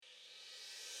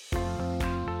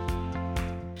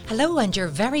Hello, and you're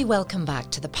very welcome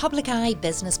back to the Public Eye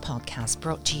Business Podcast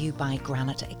brought to you by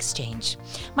Granite Exchange.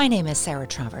 My name is Sarah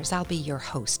Travers. I'll be your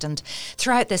host, and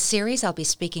throughout this series I'll be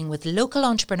speaking with local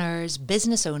entrepreneurs,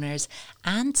 business owners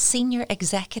and senior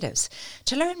executives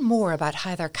to learn more about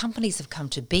how their companies have come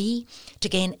to be, to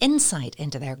gain insight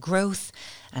into their growth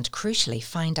and crucially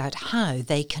find out how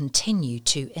they continue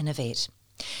to innovate.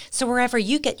 So wherever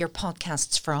you get your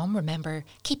podcasts from, remember,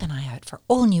 keep an eye out for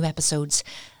all new episodes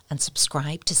and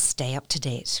subscribe to stay up to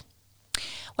date.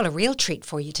 Well, a real treat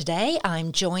for you today.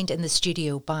 I'm joined in the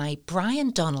studio by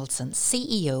Brian Donaldson,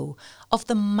 CEO of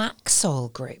the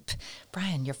Maxol Group.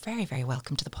 Brian, you're very, very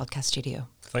welcome to the podcast studio.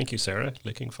 Thank you, Sarah.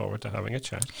 Looking forward to having a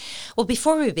chat. Well,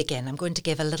 before we begin, I'm going to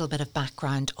give a little bit of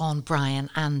background on Brian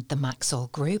and the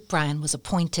Maxol Group. Brian was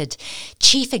appointed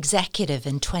Chief Executive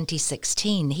in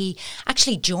 2016. He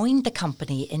actually joined the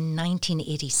company in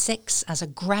 1986 as a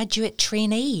graduate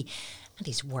trainee. And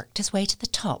he's worked his way to the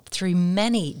top through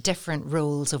many different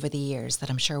roles over the years that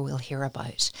I'm sure we'll hear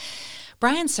about.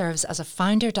 Brian serves as a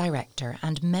founder director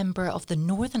and member of the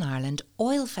Northern Ireland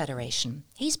Oil Federation.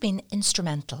 He's been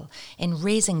instrumental in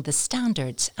raising the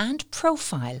standards and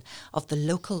profile of the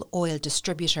local oil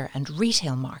distributor and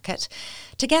retail market,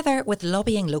 together with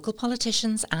lobbying local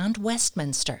politicians and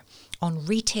Westminster on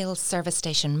retail service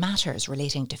station matters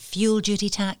relating to fuel duty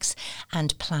tax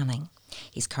and planning.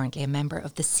 He's currently a member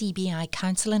of the CBI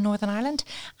Council in Northern Ireland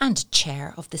and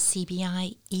chair of the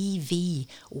CBI EV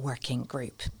Working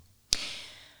Group.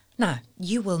 Now,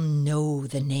 you will know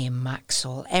the name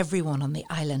Maxol. Everyone on the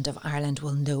island of Ireland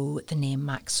will know the name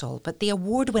Maxol. But the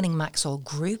award-winning Maxol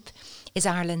Group is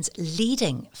Ireland's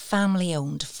leading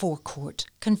family-owned forecourt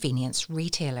convenience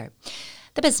retailer.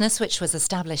 The business, which was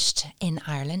established in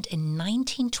Ireland in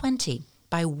 1920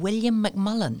 by William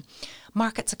McMullen,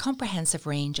 markets a comprehensive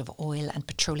range of oil and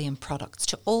petroleum products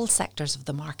to all sectors of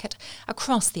the market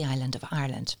across the island of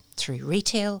Ireland through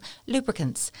retail,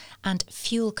 lubricants and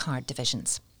fuel card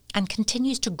divisions, and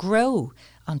continues to grow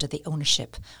under the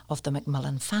ownership of the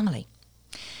McMullen family.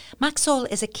 Maxol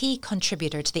is a key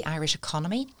contributor to the Irish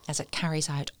economy as it carries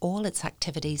out all its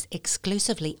activities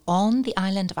exclusively on the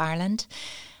island of Ireland.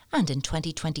 And in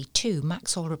 2022,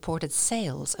 Maxol reported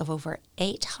sales of over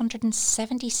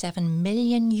 €877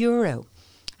 million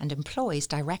and employs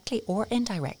directly or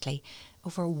indirectly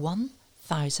over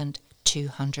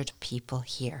 1,200 people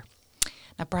here.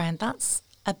 Now, Brian, that's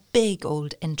a big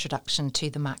old introduction to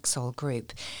the Maxol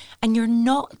Group. And you're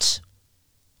not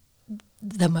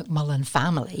the McMullen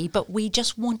family, but we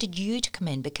just wanted you to come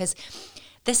in because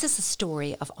this is a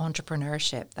story of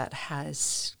entrepreneurship that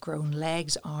has grown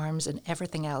legs, arms and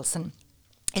everything else and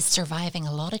is surviving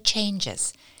a lot of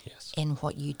changes in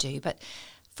what you do. But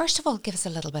first of all, give us a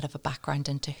little bit of a background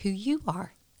into who you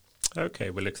are.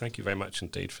 Okay, well, look, thank you very much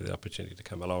indeed for the opportunity to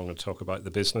come along and talk about the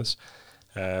business.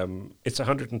 It's a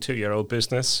 102-year-old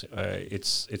business.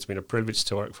 It's been a privilege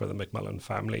to work for the McMullen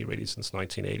family really since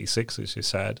 1986, as you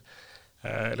said.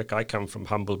 Look, I come from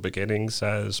humble beginnings,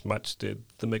 as much did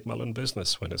the McMullen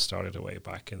business when it started away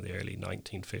back in the early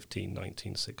 1915,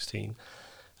 1916.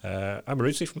 I'm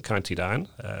originally from County Down.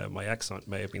 My accent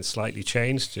may have been slightly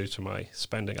changed due to my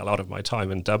spending a lot of my time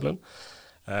in Dublin.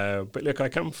 But look, I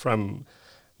come from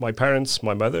my parents.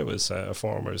 My mother was a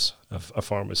farmer's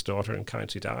daughter in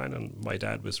County Down, and my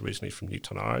dad was originally from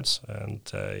Newtownards, and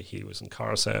he was in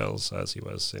car sales as he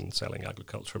was in selling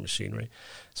agricultural machinery.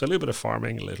 So a little bit of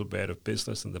farming, a little bit of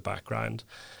business in the background.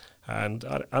 And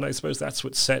I suppose that's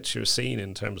what sets your scene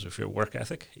in terms of your work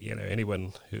ethic. You know,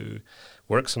 anyone who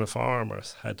works on a farm or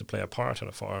has had to play a part on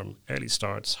a farm, early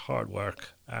starts, hard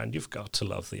work, and you've got to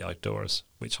love the outdoors,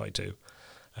 which I do.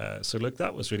 So look,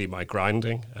 that was really my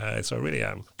grounding. So I really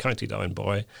am a County Down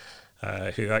boy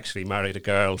who actually married a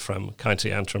girl from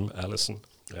County Antrim, Ellison,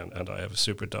 and I have a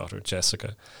super daughter,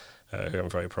 Jessica, who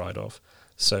I'm very proud of.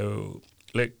 So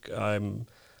look, I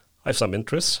have some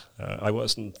interests. I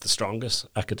wasn't the strongest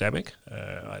academic.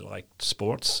 I liked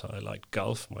sports. I liked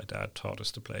golf. My dad taught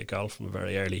us to play golf from a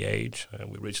very early age.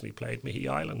 We originally played Meahy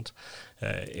Island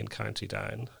in County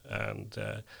Down. And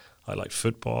I liked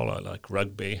football. I liked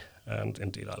rugby. And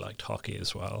indeed, I liked hockey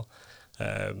as well.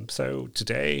 So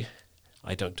today,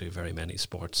 I don't do very many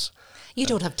sports. You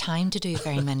don't have time to do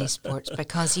very many sports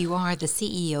because you are the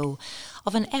CEO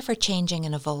of an ever-changing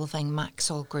and evolving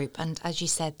Maxol Group. And as you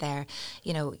said there,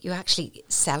 you know, you actually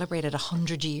celebrated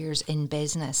 100 years in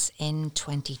business in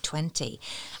 2020.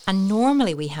 And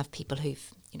normally we have people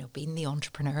who've, you know, been the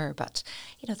entrepreneur, but,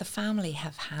 you know, the family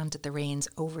have handed the reins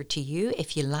over to you,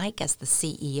 if you like, as the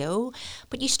CEO.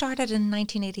 But you started in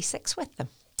 1986 with them.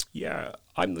 Yeah,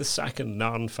 I'm the second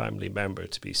non-family member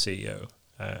to be CEO.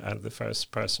 and the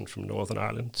first person from Northern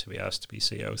Ireland to be asked to be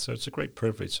CEO. So it's a great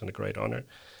privilege and a great honour.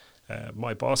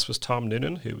 My boss was Tom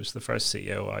Noonan, who was the first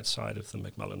CEO outside of the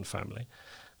McMullen family.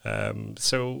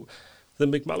 So the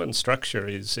McMullen structure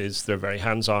is they're very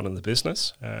hands-on in the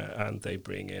business, and they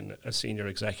bring in a senior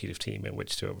executive team in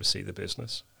which to oversee the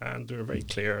business. And there are very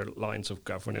clear lines of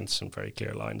governance and very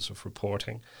clear lines of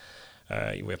reporting.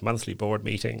 We have monthly board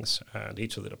meetings, and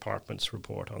each of the departments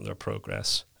report on their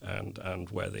progress and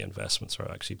where the investments are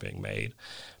actually being made.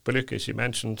 But look, as you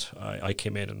mentioned, I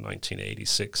came in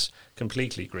 1986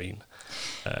 completely green.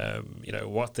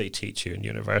 What they teach you in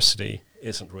university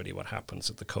isn't really what happens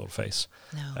at the coalface.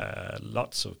 No.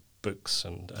 Lots of books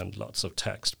and lots of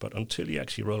text, but until you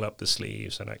actually roll up the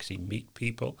sleeves and actually meet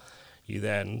people, you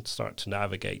then start to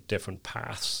navigate different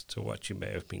paths to what you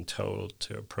may have been told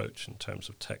to approach in terms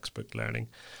of textbook learning.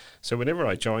 So whenever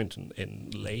I joined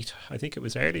in late, I think it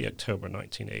was early October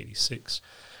 1986,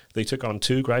 they took on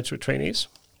 2 graduate trainees.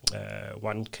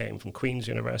 One came from Queen's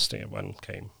University and one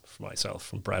came from myself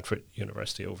from Bradford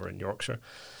University over in Yorkshire.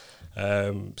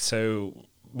 So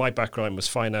my background was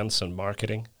finance and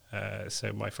marketing.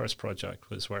 So my first project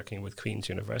was working with Queen's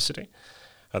University.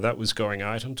 And that was going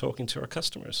out and talking to our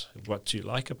customers. What do you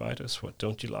like about us? What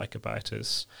don't you like about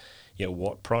us?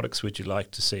 What products would you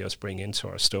like to see us bring into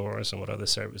our stores, and what other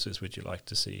services would you like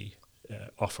to see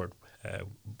offered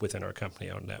within our company,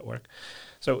 our network?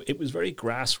 So it was very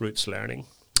grassroots learning.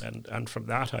 And from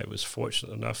that, I was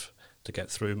fortunate enough to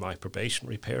get through my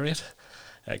probationary period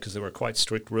because there were quite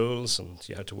strict rules and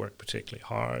you had to work particularly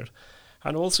hard.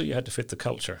 And also you had to fit the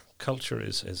culture. Culture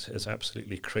is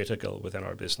absolutely critical within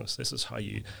our business. This is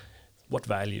what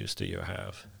values do you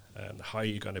have, and how are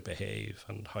you going to behave,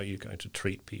 and how are you going to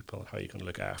treat people, how are you going to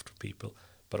look after people.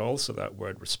 But also that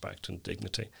word respect and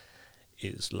dignity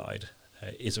is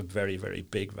a very, very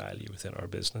big value within our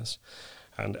business.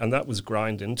 And that was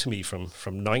ground into me from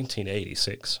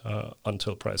 1986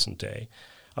 until present day.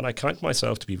 And I count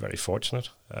myself to be very fortunate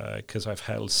because I've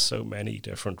held so many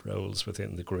different roles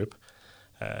within the group.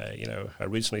 I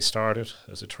originally started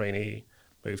as a trainee,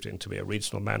 moved in to be a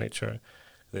regional manager.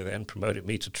 They then promoted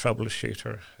me to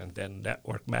troubleshooter, and then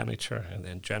network manager, and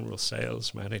then general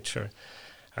sales manager.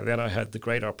 And then I had the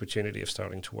great opportunity of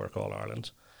starting to work All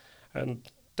Ireland. And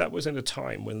that was in a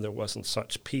time when there wasn't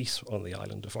such peace on the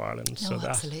island of Ireland. No, so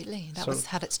absolutely. That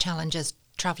had its challenges,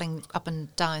 travelling up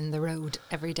and down the road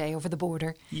every day over the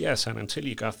border. Yes, and until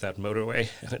you got that motorway,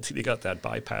 and until you got that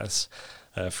bypass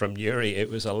from Newry, it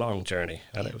was a long journey,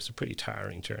 and it was a pretty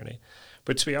tiring journey.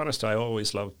 But to be honest, I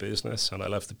always loved business, and I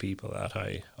love the people that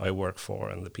I work for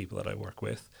and the people that I work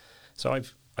with. So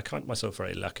I count myself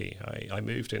very lucky. I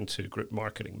moved into group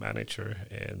marketing manager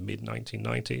in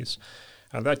mid-1990s,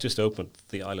 and that just opened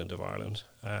the island of Ireland.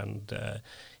 And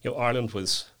Ireland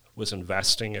was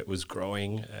investing, it was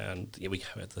growing, and we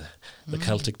had the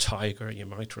Celtic tiger, you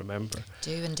might remember.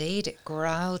 Do indeed. It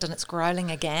growled, and it's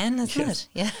growling again, isn't it?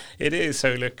 Yeah. It is.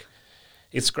 So look,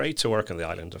 it's great to work on the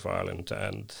island of Ireland,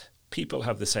 and people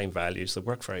have the same values. They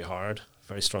work very hard,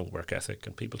 very strong work ethic,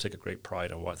 and people take a great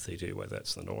pride on what they do, whether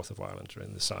it's the north of Ireland or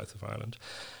in the south of Ireland.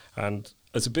 And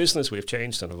as a business, we've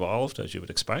changed and evolved, as you would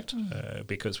expect,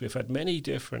 because we've had many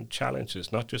different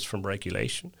challenges, not just from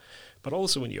regulation, but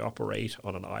also when you operate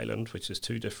on an island, which is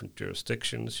 2 different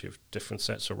jurisdictions, you have different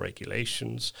sets of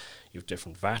regulations, you have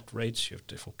different VAT rates, you have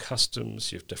different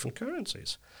customs, you have different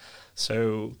currencies.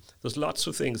 So there's lots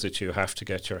of things that you have to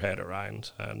get your head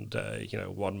around. And,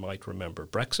 one might remember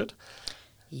Brexit.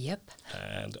 Yep.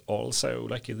 And also,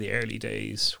 like in the early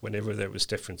days, whenever there was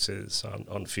differences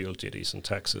on fuel duties and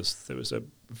taxes, there was a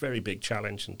very big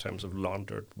challenge in terms of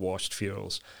laundered, washed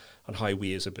fuels and how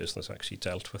we as a business actually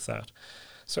dealt with that.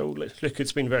 So, look,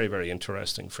 it's been very, very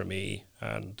interesting for me.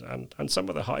 And some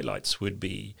of the highlights would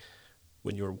be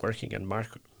when you're working in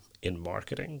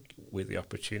marketing with the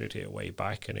opportunity way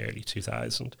back in early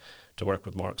 2000 to work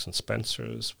with Marks and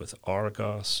Spencer's, with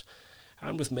Argos,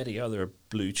 and with many other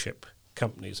blue chip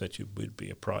companies that you would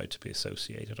be proud to be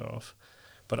associated of.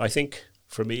 But I think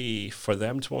for me, for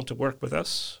them to want to work with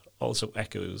us also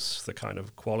echoes the kind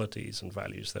of qualities and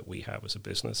values that we have as a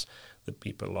business that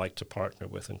people like to partner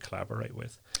with and collaborate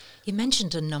with. You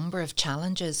mentioned a number of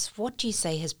challenges. What do you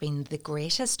say has been the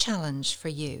greatest challenge for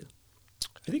you?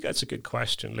 I think that's a good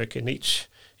question. Look, in each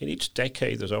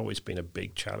decade, there's always been a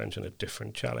big challenge and a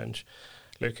different challenge.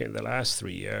 Look, in the last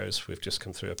 3 years, we've just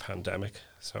come through a pandemic.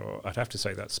 So I'd have to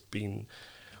say that's been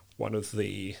one of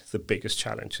the biggest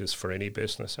challenges for any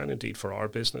business, and indeed for our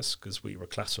business, because we were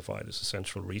classified as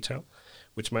essential retail,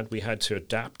 which meant we had to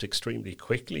adapt extremely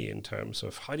quickly in terms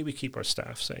of how do we keep our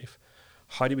staff safe,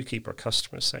 how do we keep our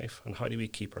customers safe, and how do we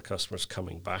keep our customers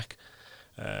coming back.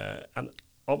 And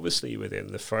obviously within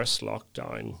the first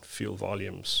lockdown, fuel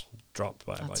volumes dropped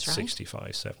by about That's right.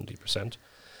 65, 70%.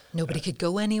 Nobody could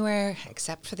go anywhere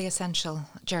except for the essential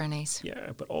journeys.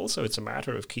 Yeah, but also it's a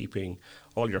matter of keeping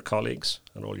all your colleagues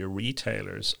and all your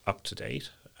retailers up to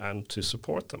date and to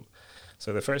support them.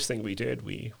 So the first thing we did,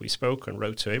 we spoke and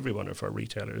wrote to every one of our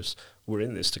retailers, we're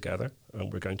in this together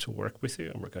and we're going to work with you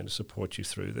and we're going to support you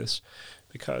through this.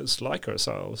 Because like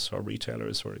ourselves, our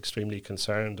retailers were extremely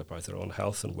concerned about their own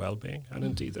health and well-being and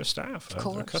indeed their staff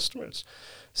and their customers.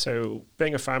 So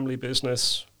being a family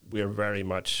business, we are very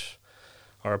much,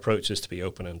 our approach is to be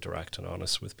open and direct and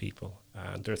honest with people.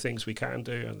 And there are things we can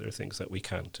do and there are things that we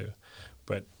can't do.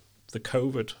 But the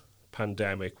COVID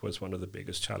pandemic was one of the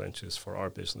biggest challenges for our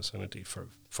business and indeed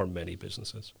for many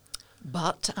businesses.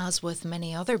 But as with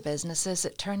many other businesses,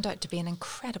 it turned out to be an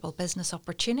incredible business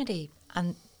opportunity.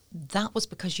 And that was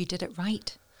because you did it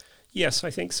right. Yes,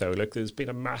 I think so. Look, there's been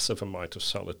a massive amount of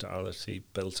solidarity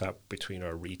built up between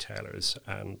our retailers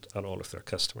and all of their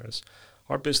customers.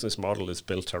 Our business model is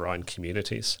built around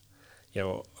communities. You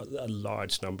know, a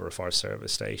large number of our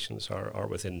service stations are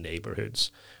within neighbourhoods.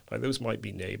 Now, those might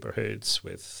be neighbourhoods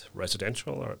with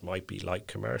residential or it might be light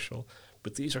commercial,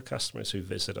 but these are customers who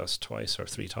visit us twice or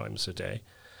three times a day.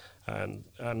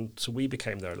 And so we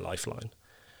became their lifeline.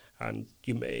 And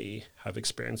you may have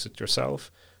experienced it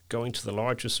yourself. Going to the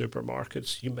larger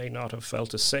supermarkets, you may not have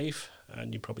felt as safe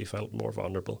and you probably felt more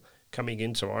vulnerable. Coming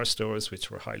into our stores, which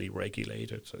were highly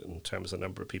regulated in terms of the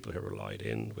number of people who relied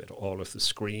in, with all of the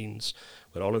screens,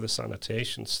 with all of the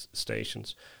sanitation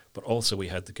stations, but also we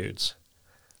had the goods.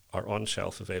 Our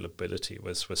on-shelf availability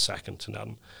was second to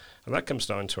none. And that comes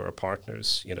down to our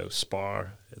partners, you know,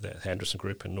 Spar, the Henderson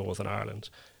Group in Northern Ireland,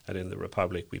 and in the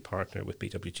Republic we partner with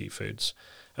BWG Foods.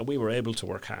 And we were able to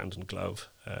work hand in glove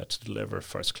to deliver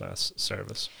first-class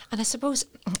service. And I suppose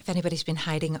if anybody's been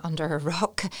hiding under a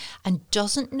rock and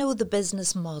doesn't know the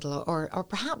business model or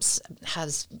perhaps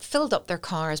has filled up their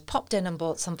cars, popped in and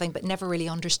bought something but never really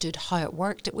understood how it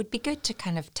worked, it would be good to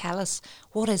kind of tell us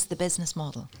what is the business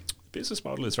model. The business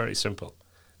model is very simple.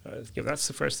 That's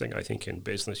the first thing I think in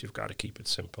business, you've got to keep it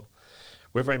simple.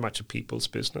 We're very much a people's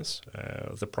business.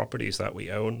 The properties that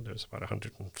we own, there's about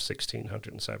 116,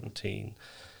 117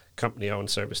 company-owned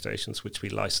service stations which we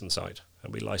license out.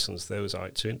 And we license those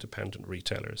out to independent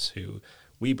retailers who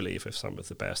we believe have some of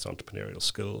the best entrepreneurial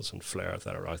skills and flair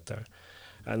that are out there.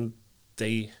 And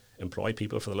they employ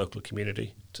people for the local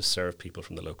community to serve people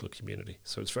from the local community.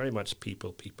 So it's very much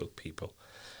people, people, people.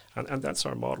 And that's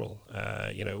our model.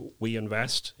 We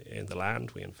invest in the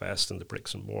land, we invest in the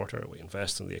bricks and mortar, we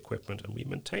invest in the equipment, and we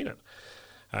maintain it.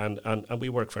 And we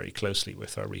work very closely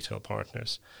with our retail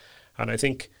partners. And I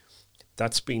think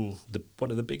that's been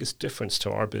one of the biggest difference to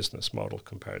our business model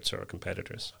compared to our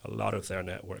competitors. A lot of their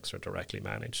networks are directly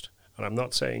managed. And I'm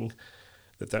not saying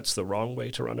that that's the wrong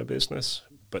way to run a business,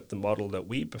 but the model that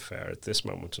we prefer at this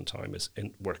moment in time is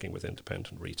working with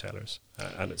independent retailers.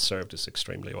 And it's served us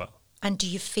extremely well. And do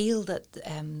you feel that,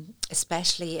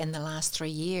 especially in the last 3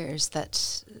 years,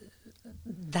 that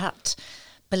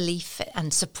belief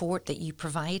and support that you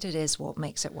provided is what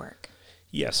makes it work?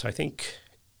 Yes, I think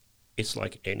it's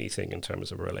like anything in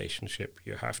terms of a relationship.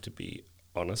 You have to be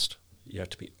honest, you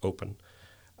have to be open,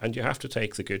 and you have to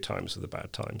take the good times with the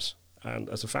bad times. And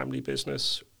as a family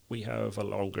business, we have a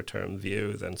longer term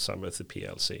view than some of the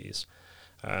PLCs.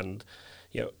 And,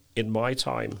 in my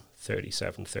time,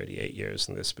 37, 38 years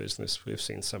in this business, we've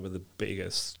seen some of the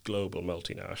biggest global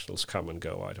multinationals come and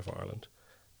go out of Ireland,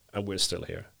 and we're still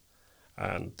here.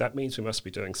 And that means we must be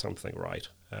doing something right.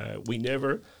 We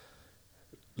never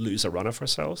lose a run of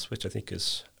ourselves, which I think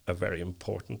is a very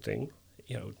important thing.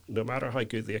 No matter how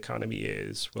good the economy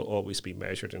is, we'll always be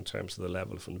measured in terms of the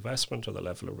level of investment or the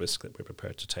level of risk that we're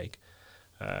prepared to take.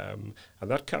 And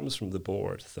that comes from the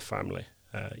board, the family.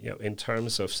 In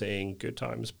terms of saying good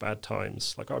times, bad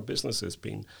times, like our business has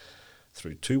been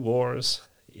through 2 wars.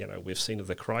 We've seen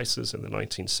the crisis in the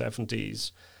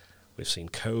 1970s. We've seen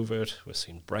COVID. We've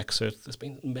seen Brexit. There's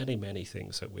been many, many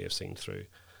things that we have seen through,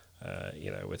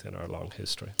 within our long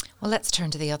history. Well, let's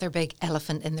turn to the other big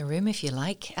elephant in the room, if you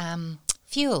like.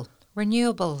 Fuel,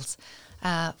 renewables.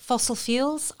 Fossil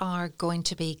fuels are going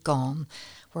to be gone.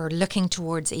 We're looking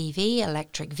towards EV,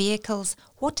 electric vehicles.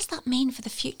 What does that mean for the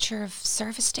future of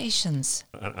service stations?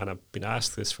 And I've been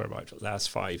asked this for about the last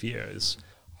 5 years.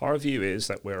 Our view is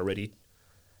that we're already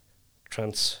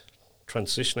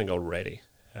transitioning already.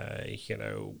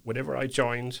 Whenever I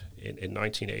joined in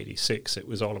 1986, it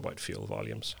was all about fuel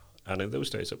volumes. And in those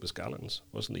days, it was gallons,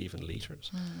 it wasn't even litres.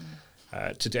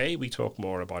 Today, we talk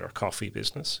more about our coffee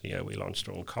business. We launched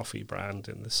our own coffee brand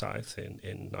in the south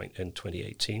in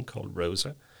 2018 called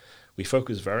Rosa. We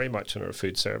focus very much on our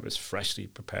food service, freshly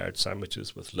prepared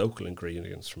sandwiches with local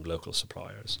ingredients from local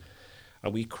suppliers.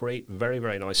 And we create very,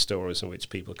 very nice stores in which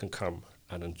people can come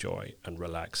and enjoy and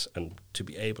relax and to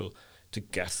be able to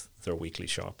get their weekly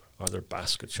shop or their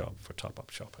basket shop for top-up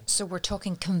shopping. So we're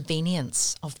talking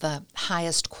convenience of the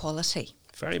highest quality.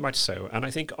 Very much so. And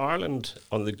I think Ireland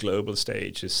on the global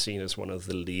stage is seen as one of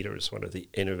the leaders, one of the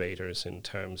innovators in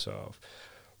terms of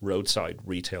roadside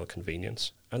retail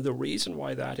convenience. And the reason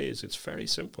why that is, it's very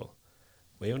simple.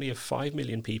 We only have 5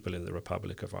 million people in the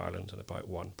Republic of Ireland and about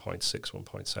 1.6,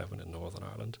 1.7 in Northern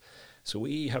Ireland. So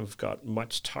we have got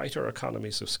much tighter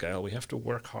economies of scale. We have to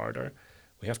work harder.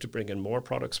 We have to bring in more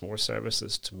products, more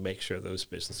services to make sure those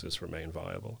businesses remain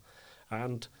viable.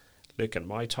 And look, in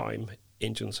my time,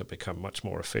 engines have become much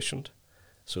more efficient,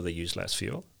 so they use less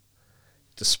fuel.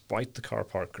 Despite the car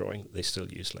park growing, they still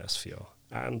use less fuel.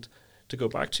 And to go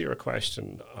back to your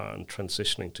question on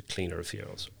transitioning to cleaner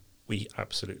fuels, we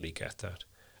absolutely get that.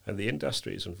 And the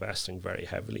industry is investing very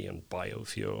heavily in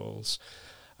biofuels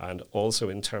and also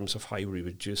in terms of how we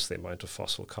reduce the amount of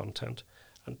fossil content.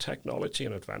 And technology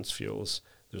and advanced fuels,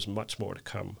 there's much more to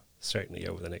come, certainly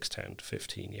over the next 10 to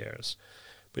 15 years.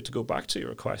 But to go back to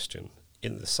your question,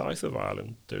 in the south of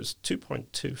Ireland, there's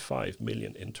 2.25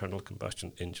 million internal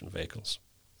combustion engine vehicles.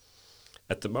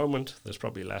 At the moment, there's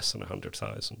probably less than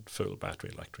 100,000 full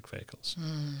battery electric vehicles.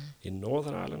 In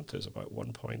Northern Ireland, there's about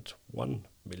 1.1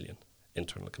 million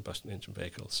internal combustion engine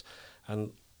vehicles,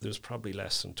 and there's probably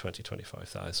less than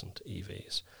 25,000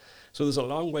 EVs. So there's a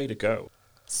long way to go.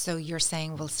 So you're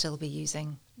saying we'll still be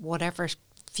using whatever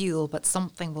fuel, but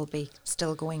something will be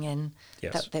still going in.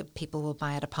 Yes. that people will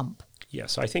buy at a pump.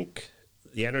 Yes, I think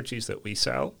the energies that we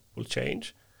sell will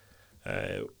change.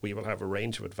 We will have a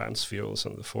range of advanced fuels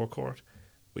on the forecourt.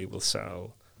 We will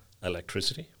sell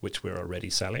electricity, which we're already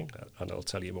selling, and I'll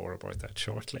tell you more about that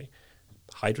shortly.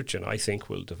 Hydrogen, I think,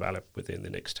 will develop within the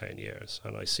next 10 years,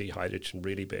 and I see hydrogen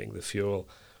really being the fuel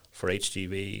for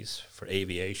HGVs, for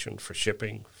aviation, for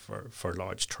shipping, for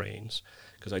large trains,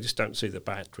 because I just don't see the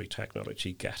battery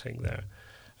technology getting there.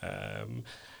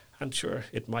 And sure,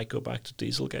 it might go back to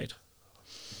Dieselgate.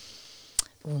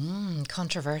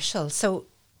 Controversial. So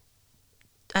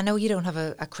I know you don't have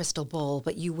a crystal ball,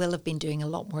 but you will have been doing a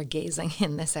lot more gazing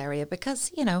in this area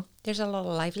because, you know, there's a lot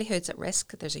of livelihoods at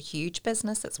risk. There's a huge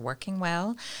business that's working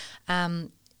well.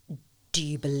 Do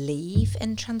you believe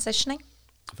in transitioning?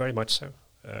 Very much so.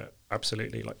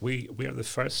 Absolutely. Like we are the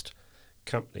first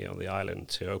company on the island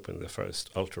to open the first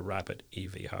ultra-rapid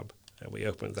EV hub. And we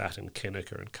opened that in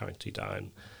Kinnicker in County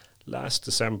Down last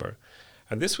December.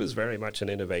 And this was very much an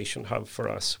innovation hub for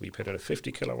us. We put in a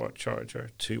 50 kilowatt charger,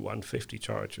 2 150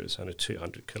 chargers and a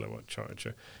 200 kilowatt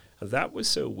charger. And that was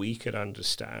so we could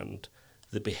understand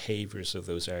the behaviors of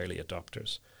those early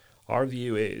adopters. Our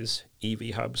view is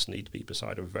EV hubs need to be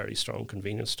beside a very strong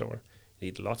convenience store. You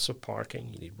need lots of parking,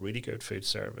 you need really good food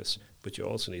service, but you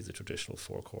also need the traditional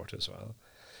forecourt as well.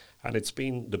 And it's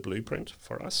been the blueprint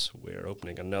for us. We're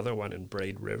opening another one in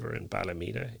Braid River in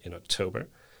Ballymena in October.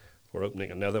 We're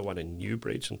opening another one in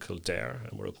Newbridge in Kildare,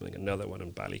 and we're opening another one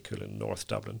in Ballycool in North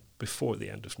Dublin before the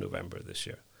end of November this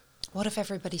year. What if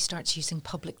everybody starts using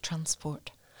public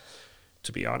transport?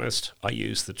 To be honest, I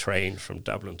use the train from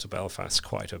Dublin to Belfast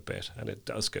quite a bit, and it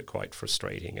does get quite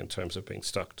frustrating in terms of being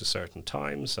stuck to certain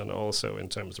times and also in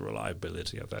terms of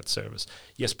reliability of that service.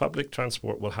 Yes, public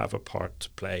transport will have a part to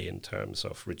play in terms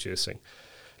of reducing,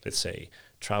 let's say,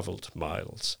 travelled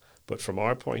miles. But from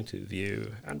our point of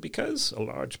view, and because a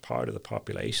large part of the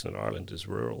population in Ireland is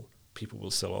rural, people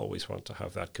will still always want to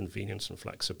have that convenience and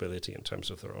flexibility in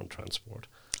terms of their own transport.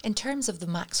 In terms of the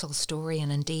Maxol story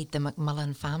and indeed the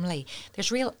McMullen family,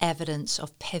 there's real evidence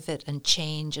of pivot and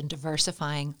change and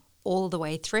diversifying all the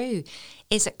way through.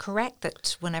 Is it correct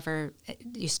that whenever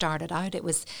you started out, it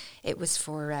was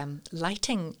for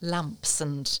lighting lamps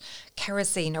and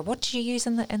kerosene, or what did you use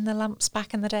in the lamps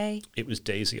back in the day? It was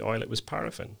daisy oil. It was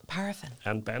paraffin. Paraffin.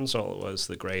 And benzol was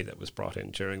the grade that was brought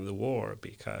in during the war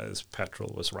because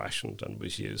petrol was rationed and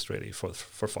was used really for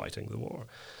fighting the war.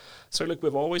 So look,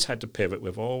 we've always had to pivot.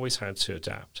 We've always had to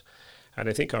adapt. And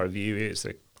I think our view is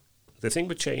that the thing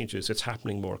with change is it's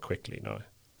happening more quickly now.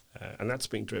 And that's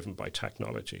being driven by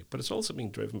technology, but it's also being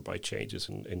driven by changes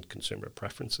in consumer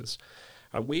preferences.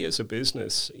 And we as a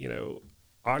business, you know,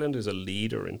 Ireland is a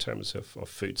leader in terms of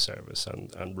food service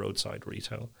and roadside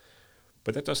retail.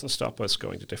 But that doesn't stop us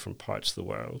going to different parts of the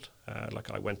world.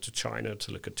 Like I went to China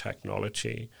to look at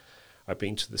technology. I've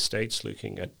been to the States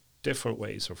looking at different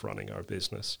ways of running our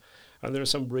business. And there are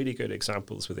some really good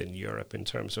examples within Europe in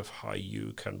terms of how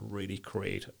you can really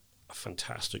create a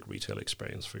fantastic retail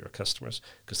experience for your customers,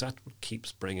 because that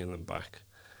keeps bringing them back.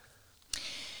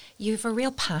 You have a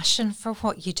real passion for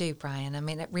what you do, Brian. I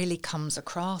mean, it really comes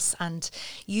across, and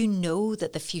you know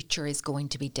that the future is going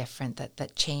to be different,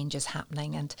 that change is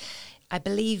happening. And I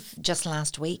believe just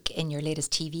last week in your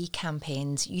latest TV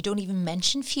campaigns, you don't even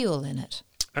mention fuel in it.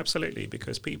 Absolutely,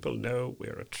 because people know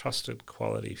we're a trusted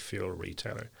quality fuel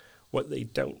retailer. What they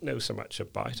don't know so much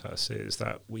about us is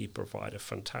that we provide a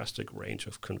fantastic range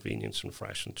of convenience and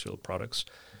fresh and chilled products.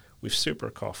 We've super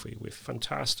coffee, we've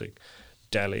fantastic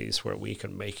delis where we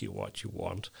can make you what you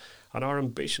want. And our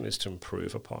ambition is to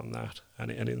improve upon that. And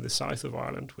in the south of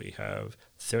Ireland, we have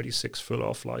 36 full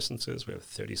off licenses, we have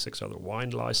 36 other wine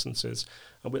licenses,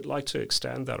 and we'd like to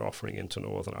extend that offering into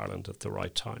Northern Ireland at the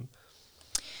right time.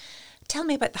 Tell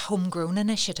me about the Homegrown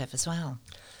initiative as well.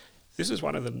 This is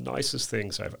one of the nicest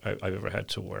things I've ever had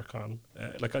to work on.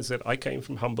 Like I said, I came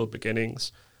from humble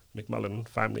beginnings. McMullen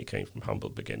family came from humble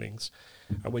beginnings.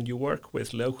 And when you work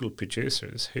with local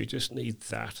producers who just need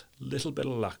that little bit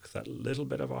of luck, that little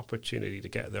bit of opportunity to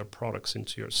get their products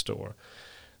into your store,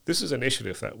 this is an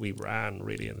initiative that we ran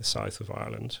really in the south of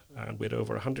Ireland, and we had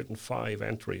over 105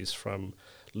 entries from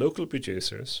local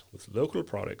producers with local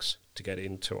products to get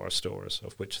into our stores,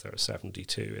 of which there are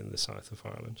 72 in the south of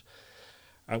Ireland.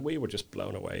 And we were just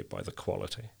blown away by the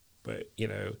quality. But, you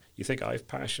know, you think I have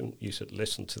passion, you should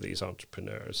listen to these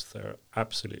entrepreneurs. They're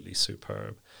absolutely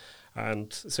superb.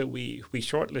 And so we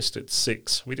shortlisted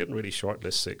 6. We didn't really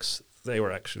shortlist 6. They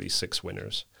were actually 6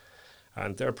 winners.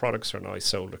 And their products are now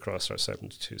sold across our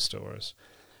 72 stores.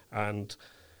 And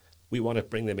we want to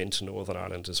bring them into Northern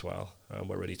Ireland as well. And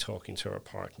we're already talking to our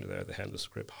partner there, the Maxol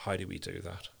Group. How do we do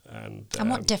that? And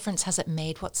what difference has it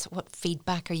made? What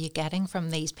feedback are you getting from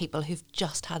these people who've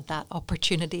just had that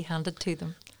opportunity handed to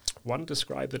them? One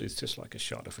described it as just like a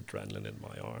shot of adrenaline in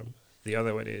my arm. The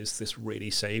other one is this really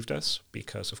saved us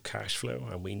because of cash flow,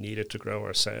 and we needed to grow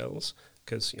our sales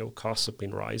because, you know, costs have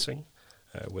been rising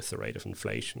with the rate of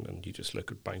inflation, and you just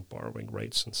look at bank borrowing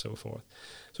rates and so forth.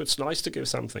 So it's nice to give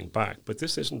something back, but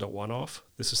this isn't a one-off.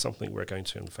 This is something we're going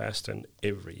to invest in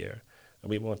every year, and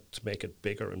we want to make it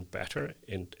bigger and better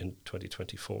in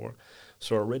 2024.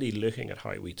 So we're already looking at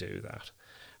how we do that.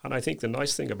 And I think the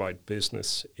nice thing about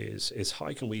business is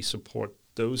how can we support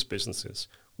those businesses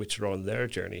which are on their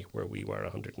journey where we were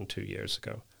 102 years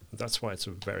ago. And that's why it's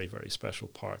a very, very special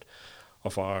part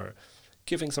of our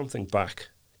giving something back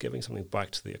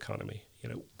to the economy. You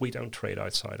know, we don't trade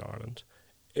outside Ireland.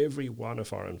 Every one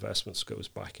of our investments goes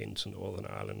back into Northern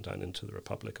Ireland and into the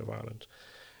Republic of Ireland.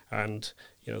 And,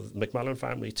 you know, the McMullen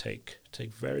family take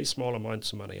very small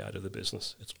amounts of money out of the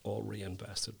business. It's all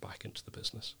reinvested back into the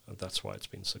business, and that's why it's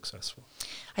been successful.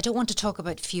 I don't want to talk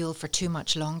about fuel for too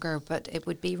much longer, but it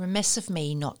would be remiss of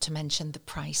me not to mention the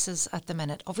prices at the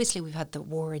minute. Obviously, we've had the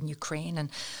war in Ukraine,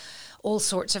 and all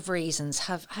sorts of reasons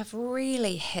have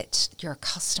really hit your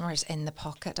customers in the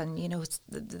pocket. And, you know, it's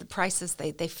the prices,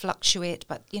 they fluctuate,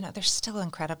 but, you know, they're still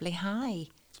incredibly high.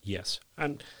 Yes,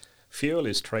 and fuel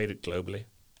is traded globally.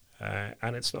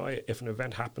 And it's now, if an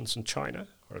event happens in China,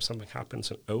 or something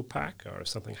happens in OPEC, or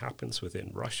something happens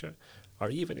within Russia, or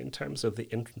even in terms of the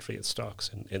inventory of stocks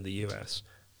in the US,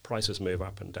 prices move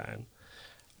up and down.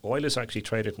 Oil is actually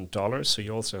traded in dollars, so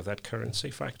you also have that currency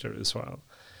factor as well.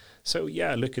 So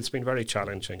yeah, look, it's been very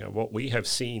challenging. And what we have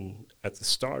seen at the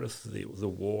start of the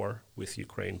war with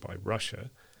Ukraine by Russia,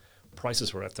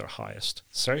 prices were at their highest,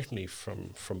 certainly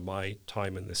from my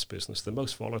time in this business, the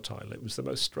most volatile. It was the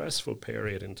most stressful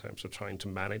period in terms of trying to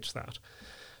manage that.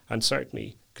 And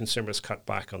certainly consumers cut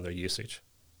back on their usage.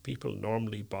 People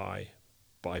normally buy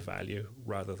value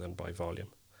rather than by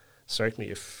volume.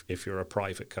 Certainly if you're a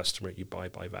private customer, you buy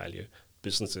by value.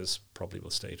 Businesses probably will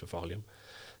stay to volume.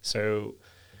 So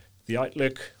the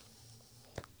outlook,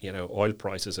 you know, oil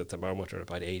prices at the moment are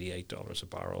about $88 a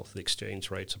barrel. The exchange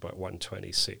rate's about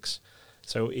 126.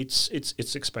 So it's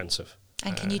expensive.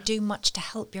 And can you do much to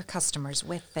help your customers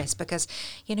with this? Because,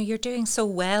 you know, you're doing so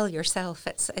well yourself.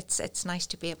 It's nice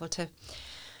to be able to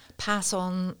pass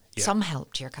on some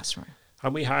help to your customer.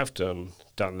 And we have done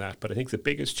that. But I think the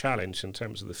biggest challenge in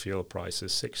terms of the fuel price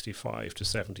is 65 to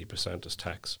 70% is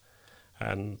tax.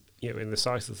 And, you know, in the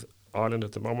south of Ireland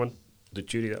at the moment, the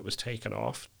duty that was taken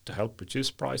off to help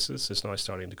reduce prices is now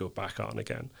starting to go back on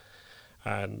again.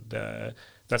 And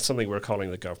that's something we're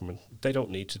calling the government. They don't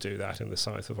need to do that in the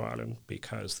south of Ireland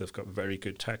because they've got very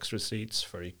good tax receipts,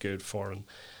 very good foreign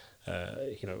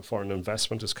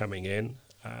investment is coming in.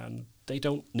 And they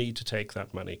don't need to take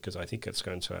that money because I think it's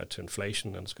going to add to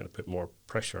inflation and it's going to put more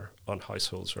pressure on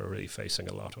households who are really facing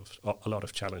a lot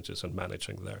of challenges in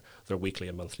managing their weekly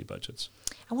and monthly budgets.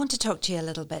 I want to talk to you a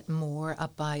little bit more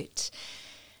about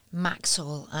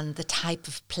Maxol and the type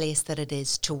of place that it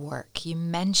is to work. You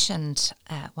mentioned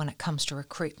when it comes to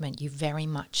recruitment, you very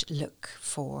much look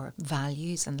for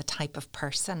values and the type of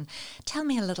person. Tell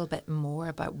me a little bit more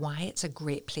about why it's a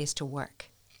great place to work.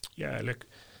 Yeah, look,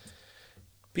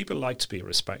 people like to be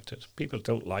respected. People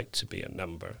don't like to be a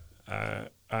number.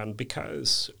 And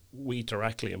because we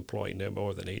directly employ no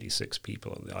more than 86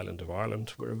 people on the island of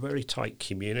Ireland, we're a very tight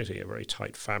community, a very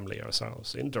tight family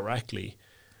ourselves. Indirectly,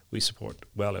 we support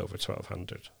well over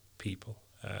 1,200 people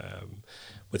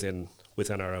within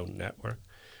our own network.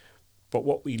 But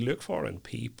what we look for in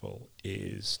people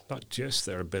is not just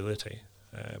their ability,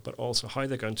 but also how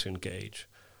they're going to engage,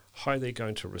 how they're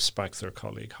going to respect their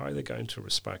colleague, how they're going to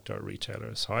respect our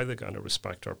retailers, how they're going to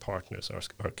respect our partners,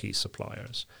 our key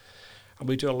suppliers. And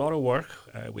we do a lot of work.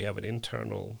 We have an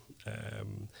internal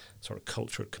sort of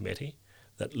culture committee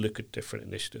that look at different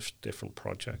initiatives, different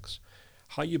projects.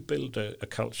 How you build a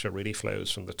culture really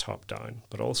flows from the top down,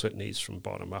 but also it needs from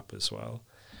bottom up as well.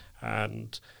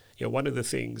 And one of the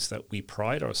things that we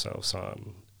pride ourselves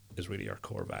on is really our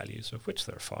core values, of which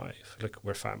there are 5. Look,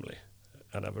 we're family.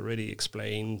 And I've already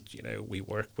explained, we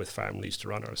work with families to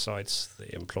run our sites. They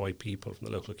employ people from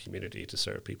the local community to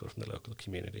serve people from the local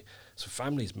community. So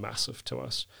family is massive to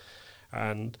us.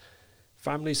 And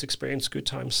families experience good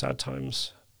times, sad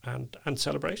times, and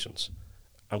celebrations.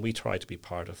 And we try to be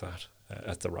part of that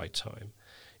at the right time.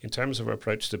 In terms of our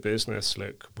approach to business,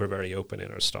 look, we're very open in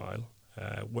our style.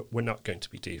 We're not going to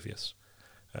be devious.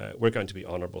 We're going to be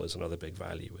honourable is another big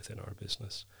value within our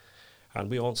business. And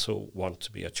we also want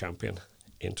to be a champion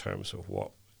in terms of what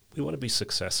we want to be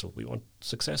successful. We want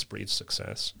success breeds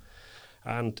success.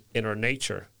 And in our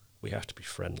nature, we have to be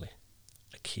friendly,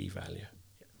 a key value.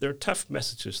 There are tough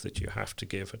messages that you have to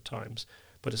give at times,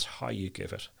 but it's how you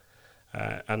give it.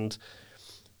 And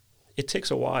it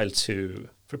takes a while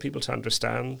for people to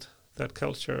understand that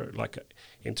culture. Like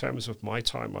in terms of my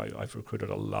time, I've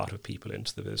recruited a lot of people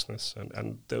into the business,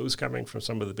 and those coming from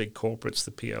some of the big corporates,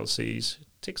 the PLCs, it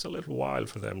takes a little while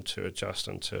for them to adjust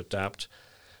and to adapt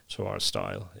to our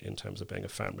style in terms of being a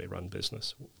family-run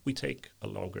business. We take a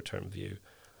longer-term view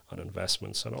on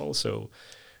investments, and also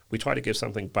we try to give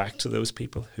something back to those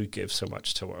people who give so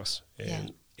much to us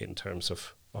in terms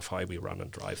of how we run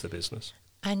and drive the business.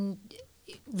 And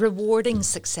rewarding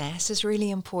success is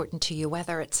really important to you,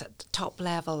 whether it's at the top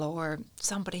level or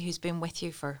somebody who's been with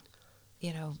you for,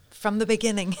 from the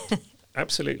beginning.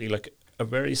 Absolutely. Like a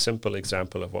very simple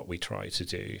example of what we try to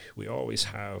do. We always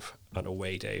have an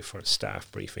away day for a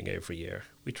staff briefing every year.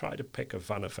 We try to pick a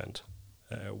fun event.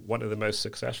 One of the most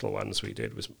successful ones we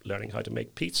did was learning how to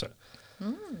make pizza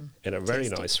in a very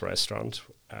nice restaurant.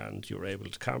 And you were able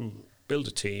to come, build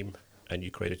a team, and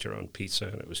you created your own pizza,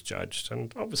 and it was judged.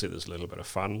 And obviously there's a little bit of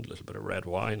fun, a little bit of red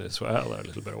wine as well, or a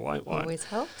little bit of white wine. Always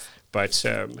helps. But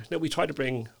we try to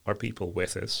bring our people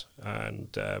with us.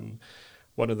 And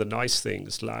one of the nice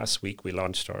things, last week we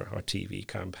launched our TV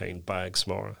campaign, Bags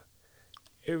More.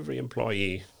 Every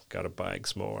employee got a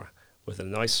Bags More with a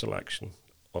nice selection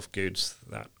of goods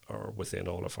that are within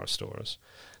all of our stores.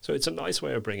 So it's a nice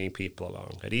way of bringing people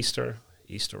along. At Easter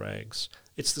eggs,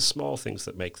 it's the small things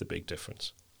that make the big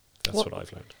difference. That's what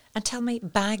I've learned. And tell me,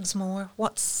 Bags More,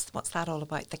 what's that all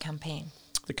about, the campaign?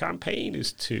 The campaign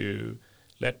is to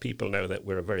let people know that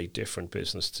we're a very different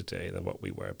business today than what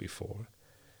we were before.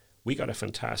 We got a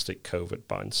fantastic COVID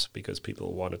bounce because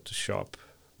people wanted to shop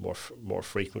more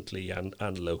frequently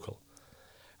and local.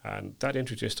 And that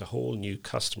introduced a whole new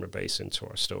customer base into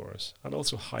our stores. And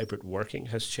also hybrid working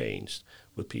has changed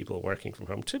with people working from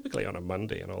home, typically on a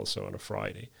Monday and also on a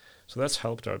Friday. So that's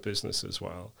helped our business as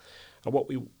well.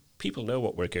 And people know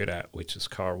what we're good at, which is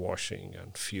car washing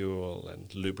and fuel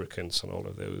and lubricants and all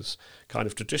of those kind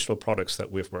of traditional products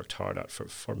that we've worked hard at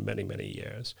for many, many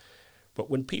years. But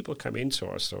when people come into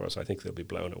our stores, I think they'll be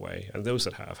blown away. And those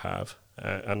that have.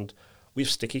 And we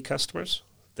have sticky customers.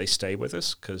 They stay with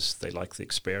us because they like the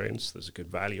experience. There's a good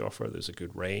value offer. There's a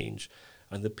good range.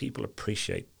 And the people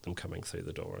appreciate them coming through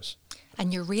the doors.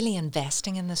 And you're really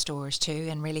investing in the stores too,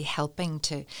 and really helping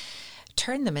to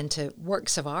turn them into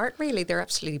works of art, really. They're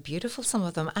absolutely beautiful, some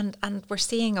of them. And we're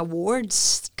seeing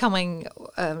awards coming.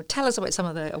 Tell us about some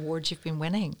of the awards you've been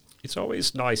winning. It's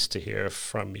always nice to hear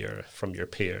from your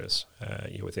peers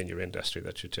within your industry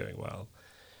that you're doing well.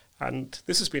 And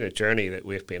this has been a journey that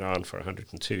we've been on for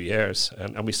 102 years,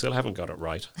 and we still haven't got it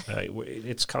right.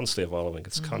 It's constantly evolving.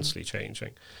 It's constantly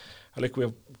changing. And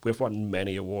look, we've won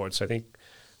many awards. I think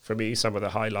for me, some of the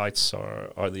highlights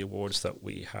are the awards that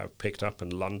we have picked up in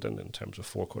London in terms of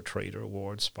Forecourt Trader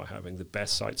Awards by having the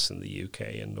best sites in the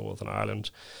UK and Northern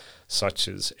Ireland, such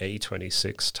as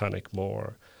A26 Tannick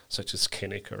Moor, such as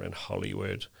Kinnicker in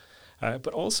Hollywood.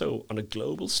 but also on a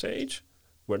global stage.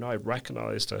 We're now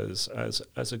recognised as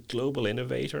a global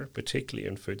innovator, particularly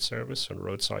in food service and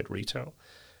roadside retail.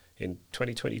 In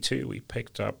 2022, we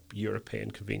picked up European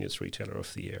Convenience Retailer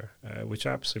of the Year, which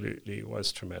absolutely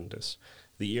was tremendous.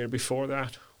 The year before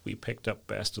that, we picked up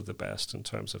Best of the Best in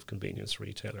terms of convenience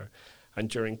retailer. And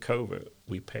during COVID,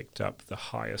 we picked up the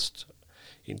highest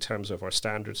in terms of our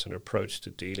standards and approach to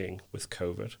dealing with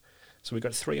COVID. So we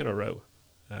got 3 in a row.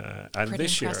 And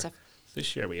Pretty impressive.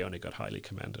 This year we only got highly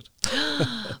commended.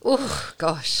 Oh,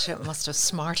 gosh, it must have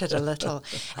smarted a little.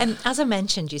 And as I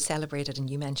mentioned, you celebrated, and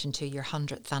you mentioned too, your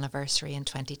 100th anniversary in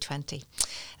 2020.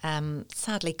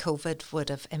 Sadly, COVID would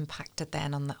have impacted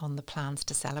then on the plans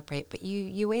to celebrate, but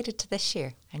you waited to this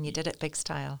year and you did it big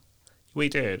style. We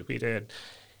did.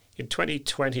 In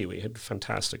 2020, we had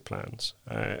fantastic plans.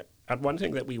 And one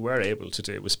thing that we were able to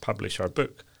do was publish our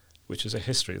book, which is a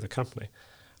history of the company.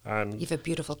 And you've a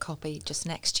beautiful copy just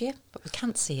next to you, but we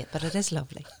can't see it, but it is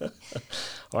lovely.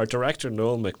 Our director,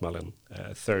 Noel McMullen,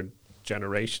 third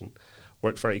generation,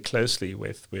 worked very closely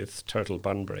with Turtle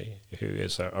Bunbury, who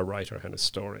is a writer and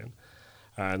historian.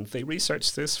 And they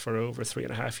researched this for over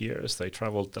 3.5 years. They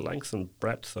travelled the length and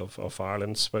breadth of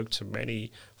Ireland, spoke to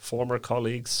many former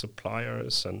colleagues,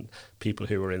 suppliers, and people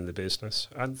who were in the business,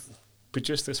 and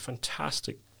produced this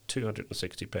fantastic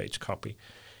 260-page copy.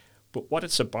 But what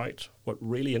it's about, what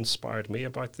really inspired me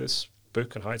about this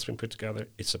book and how it's been put together,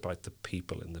 it's about the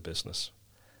people in the business.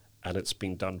 And it's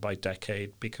been done by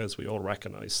decade because we all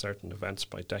recognise certain events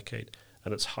by decade.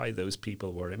 And it's how those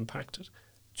people were impacted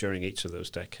during each of those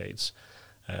decades.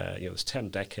 There's 10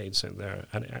 decades in there,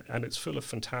 and it's full of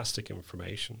fantastic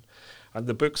information. And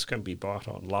the books can be bought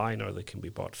online or they can be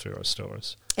bought through our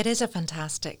stores. It is a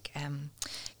fantastic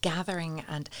gathering,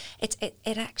 and it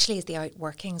actually is the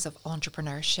outworkings of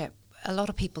entrepreneurship. A lot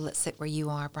of people that sit where you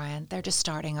are, Brian, they're just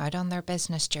starting out on their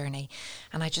business journey.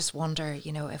 And I just wonder,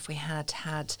 if we had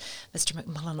Mr.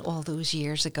 McMullen all those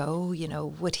years ago,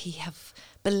 would he have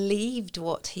believed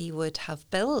what he would have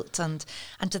built? And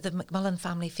did the McMullen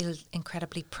family feel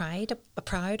incredibly proud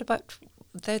about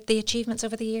the achievements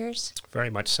over the years? Very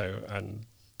much so. And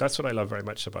that's what I love very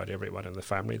much about everyone in the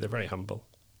family. They're very humble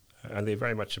and they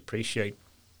very much appreciate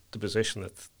the position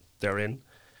that they're in.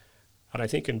 And I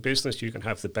think in business you can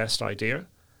have the best idea,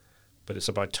 but it's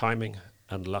about timing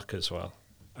and luck as well.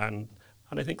 And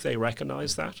I think they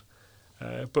recognise that.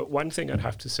 But one thing I'd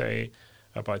have to say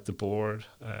about the board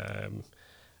and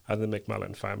the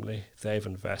McMullen family, they've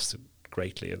invested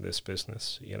greatly in this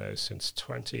business. Since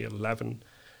 2011,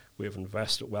 we've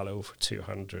invested well over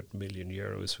 200 million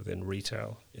euros within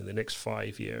retail. In the next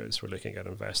 5 years, we're looking at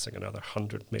investing another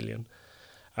 100 million.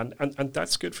 And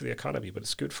that's good for the economy, but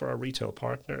it's good for our retail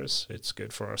partners, it's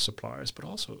good for our suppliers, but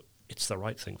also it's the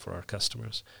right thing for our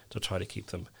customers to try to keep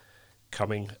them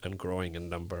coming and growing in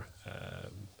number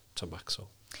to Maxol.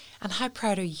 And how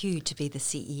proud are you to be the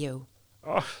CEO?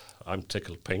 Oh, I'm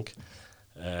tickled pink.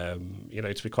 To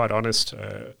be quite honest,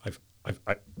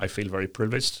 I feel very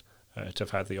privileged to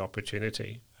have had the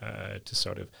opportunity to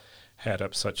sort of head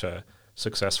up such a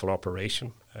successful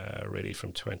operation, really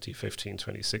from 2015,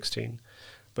 2016.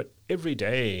 But every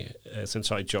day since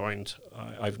I joined,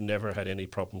 I've never had any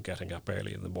problem getting up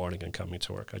early in the morning and coming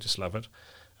to work. I just love it.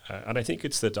 And I think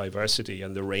it's the diversity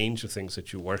and the range of things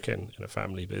that you work in a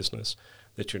family business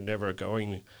that you're never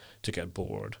going to get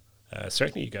bored.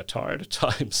 Certainly you get tired at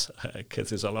times because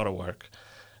there's a lot of work.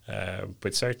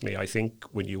 But certainly I think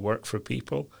when you work for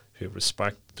people who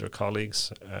respect their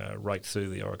colleagues right through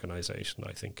the organisation,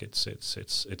 I think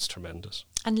it's tremendous.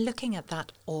 And looking at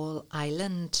that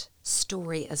all-island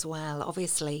story as well,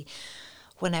 obviously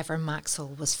whenever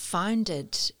Maxol was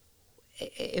founded,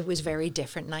 it was very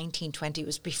different. 1920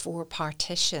 was before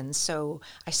partition, so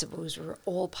I suppose we were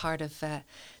all part of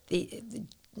the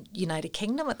United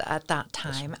Kingdom at that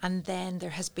time. Yes. And then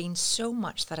there has been so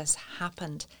much that has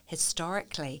happened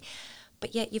historically.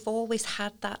 But yet you've always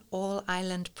had that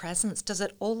all-island presence. Does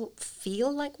it all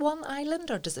feel like one island,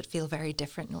 or does it feel very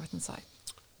different north and south?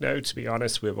 No, to be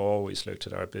honest, we've always looked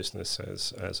at our business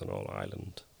as an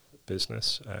all-island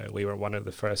business. We were one of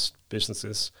the first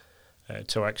businesses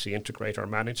to actually integrate our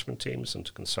management teams and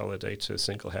to consolidate to a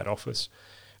single head office.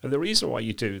 And the reason why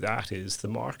you do that is the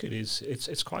market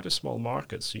it's quite a small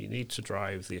market, so you need to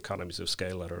drive the economies of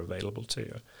scale that are available to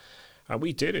you. And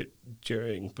we did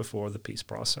it before the peace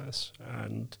process.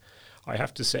 And I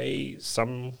have to say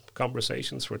some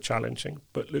conversations were challenging,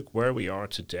 but look, where we are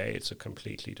today, it's a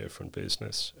completely different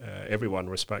business. Everyone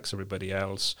respects everybody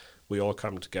else. We all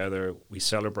come together, we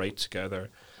celebrate together.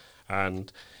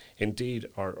 And indeed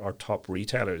our top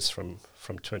retailers from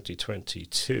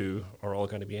 2022 are all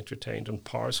going to be entertained in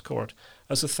Powers Court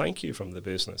as a thank you from the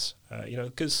business,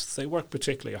 because they work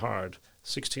particularly hard,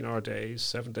 16-hour days,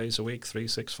 7 days a week,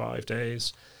 365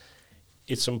 days.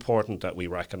 It's important that we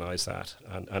recognise that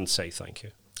and say thank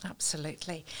you.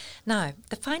 Absolutely. Now,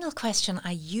 the final question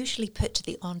I usually put to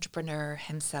the entrepreneur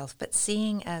himself, but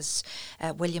seeing as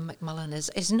William McMullen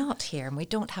is not here and we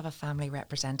don't have a family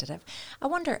representative, I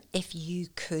wonder if you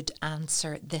could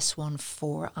answer this one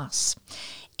for us.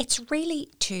 It's really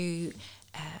to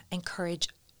encourage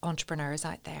entrepreneurs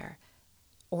out there,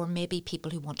 or maybe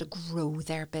people who want to grow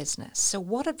their business. So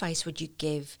what advice would you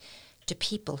give to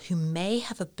people who may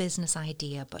have a business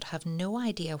idea but have no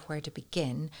idea where to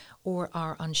begin, or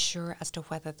are unsure as to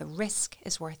whether the risk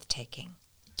is worth taking?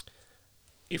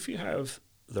 If you have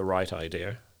the right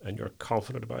idea and you're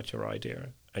confident about your idea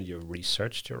and you've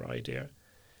researched your idea,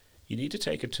 you need to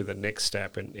take it to the next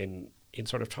step in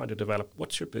sort of trying to develop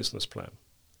what's your business plan.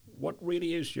 What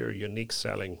really is your unique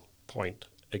selling point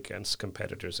against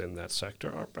competitors in that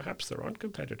sector, or perhaps there aren't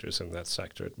competitors in that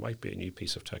sector. It might be a new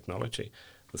piece of technology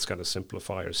that's going to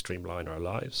simplify or streamline our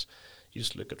lives. You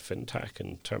just look at fintech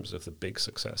in terms of the big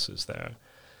successes there.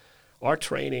 Our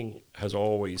training has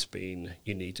always been,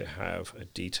 you need to have a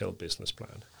detailed business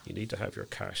plan. You need to have your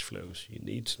cash flows. You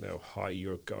need to know how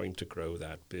you're going to grow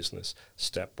that business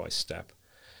step by step.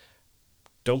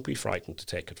 Don't be frightened to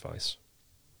take advice.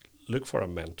 Look for a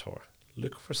mentor.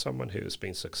 Look for someone who has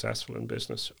been successful in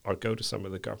business, or go to some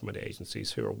of the government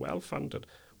agencies who are well funded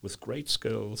with great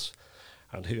skills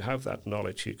and who have that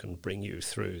knowledge who can bring you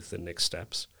through the next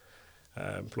steps.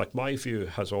 Like my view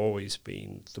has always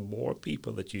been, the more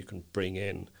people that you can bring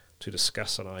in to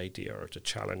discuss an idea or to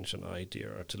challenge an idea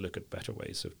or to look at better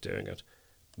ways of doing it,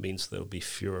 means there'll be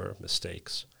fewer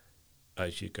mistakes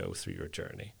as you go through your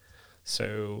journey.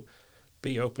 So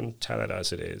be open, tell it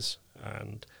as it is.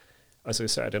 And as I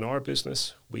said, in our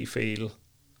business, we feel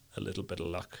a little bit of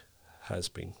luck has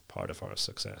been part of our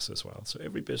success as well. So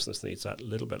every business needs that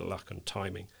little bit of luck and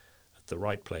timing at the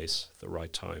right place, the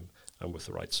right time, and with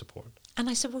the right support. And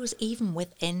I suppose even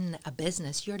within a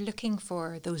business, you're looking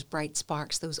for those bright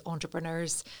sparks, those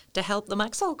entrepreneurs to help the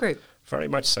Maxol Group. Very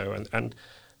much so. And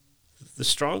the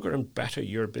stronger and better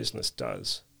your business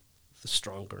does, the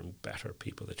stronger and better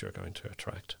people that you're going to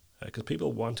attract. Because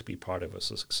people want to be part of a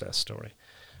success story.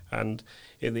 And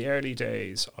in the early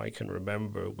days, I can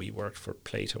remember we worked for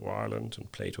Plato Ireland and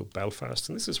Plato Belfast,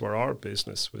 and this is where our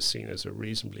business was seen as a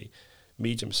reasonably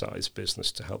medium-sized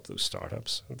business to help those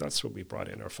startups. And that's where we brought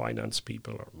in our finance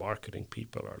people, our marketing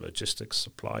people, our logistics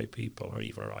supply people, or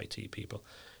even our IT people,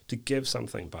 to give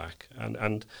something back.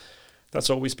 And that's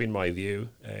always been my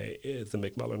view. The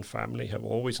McMullen family have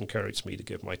always encouraged me to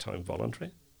give my time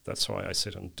voluntary. That's why I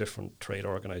sit on different trade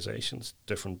organizations,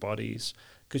 different bodies,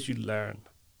 because you learn.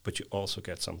 But you also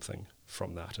get something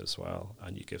from that as well,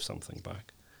 and you give something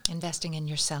back. Investing in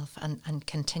yourself and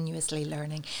continuously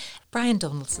learning. Brian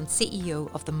Donaldson,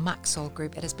 CEO of the Maxol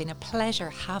Group, it has been a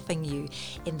pleasure having you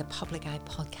in the Public Eye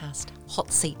podcast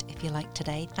hot seat, if you like,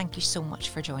 today. Thank you so much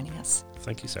for joining us.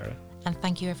 Thank you, Sarah. And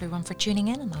thank you everyone for tuning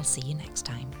in, and I'll see you next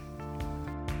time.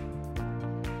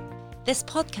 This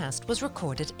podcast was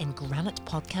recorded in Granite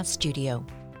Podcast Studio.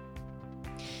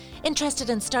 Interested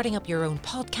in starting up your own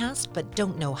podcast but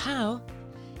don't know how?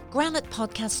 Granite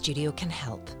Podcast Studio can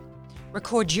help.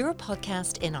 Record your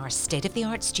podcast in our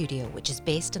state-of-the-art studio, which is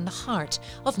based in the heart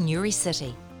of Newry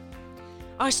City.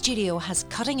 Our studio has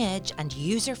cutting-edge and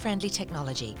user-friendly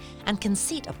technology and can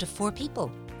seat up to 4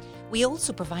 people. We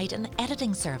also provide an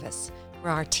editing service for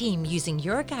our team, using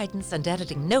your guidance and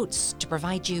editing notes to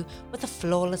provide you with a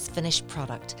flawless finished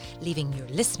product, leaving your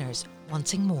listeners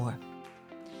wanting more.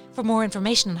 For more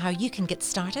information on how you can get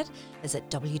started, visit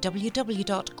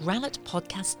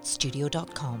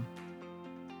www.granitepodcaststudio.com.